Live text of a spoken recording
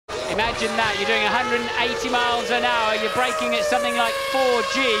Imagine that, you're doing 180 miles an hour, you're braking at something like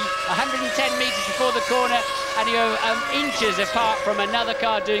 4G, 110 metres before the corner, and you're inches apart from another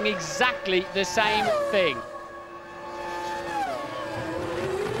car doing exactly the same thing.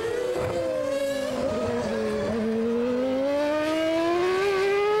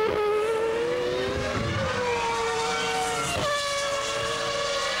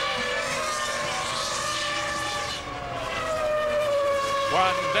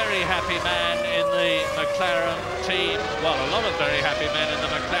 One very happy man in the McLaren team. Well, a lot of very happy men in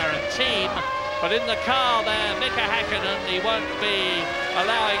the McLaren team. But in the car there, Mika Häkkinen, he won't be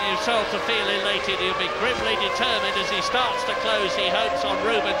allowing himself to feel elated. He'll be grimly determined as he starts to close, he hopes, on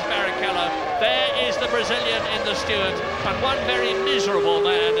Rubens Barrichello. There is the Brazilian in the Stewart, and one very miserable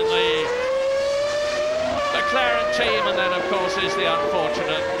man in the McLaren team, and then of course is the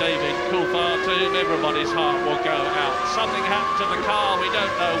unfortunate David Coulthard, to whom everybody's heart will go out. Something happened to the car, we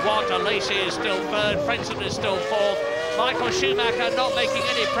don't know what. Alesi is still third, Frentzen is still fourth. Michael Schumacher not making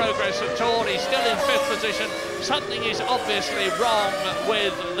any progress at all, he's still in fifth position. Something is obviously wrong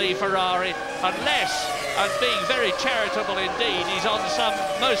with the Ferrari, unless, and being very charitable indeed, he's on some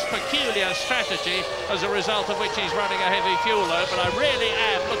most peculiar strategy, as a result of which he's running a heavy fuel load. But I really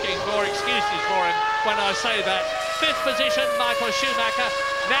am looking for excuses for him when I say that. Fifth position, Michael Schumacher.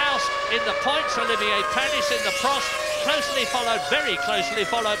 Now in the points, Olivier Panis in the Prost, closely followed, very closely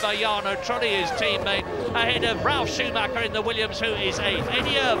followed by Jarno Trulli, his teammate, ahead of Ralf Schumacher in the Williams, who is eighth.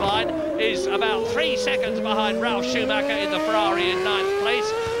 Eddie Irvine is about 3 seconds behind Ralf Schumacher in the Ferrari in ninth place.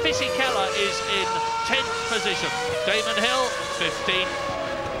 Fisichella is in 10th position. Damon Hill, 15th.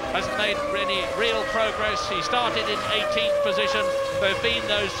 Hasn't made any real progress. He started in 18th position. There have been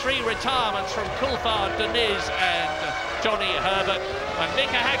those 3 retirements from Coulthard, Deniz and Johnny Herbert. And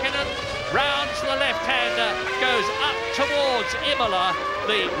Mika Häkkinen rounds the left-hander, goes up towards Imola,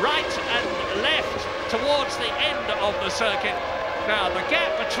 the right and left towards the end of the circuit. Now, the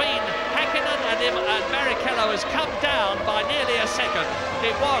gap between Häkkinen and Barrichello has come down by nearly a second.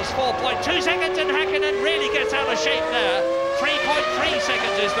 It was 4.2 seconds, and Häkkinen really gets out of shape there. 3.3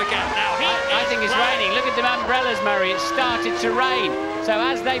 seconds is the gap now. I think it's raining. Look at the umbrellas, Murray. It started to rain. So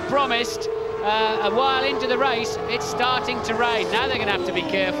as they promised a while into the race, it's starting to rain. Now they're going to have to be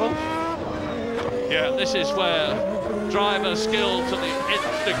careful. Yeah, this is where driver skill to the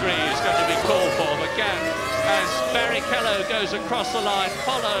nth degree is going to be called for. The gap as Barrichello goes across the line,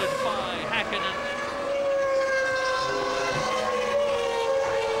 followed by Häkkinen.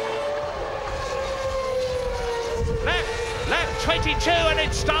 Lap 22, and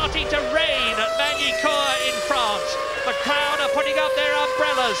it's starting to rain at Magny-Cours in France. The crowd are putting up their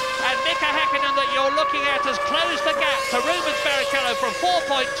umbrellas, and Mika Häkkinen, that you're looking at, has closed the gap to Rubens Barrichello from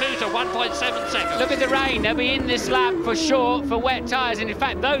 4.2 to 1.7 seconds. Look at the rain. They'll be in this lap for sure for wet tyres, and in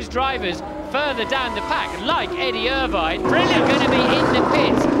fact those drivers further down the pack, like Eddie Irvine, are going to be in the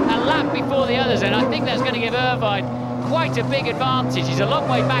pits a lap before the others, and I think that's going to give Irvine quite a big advantage. He's a long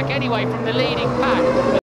way back anyway from the leading pack.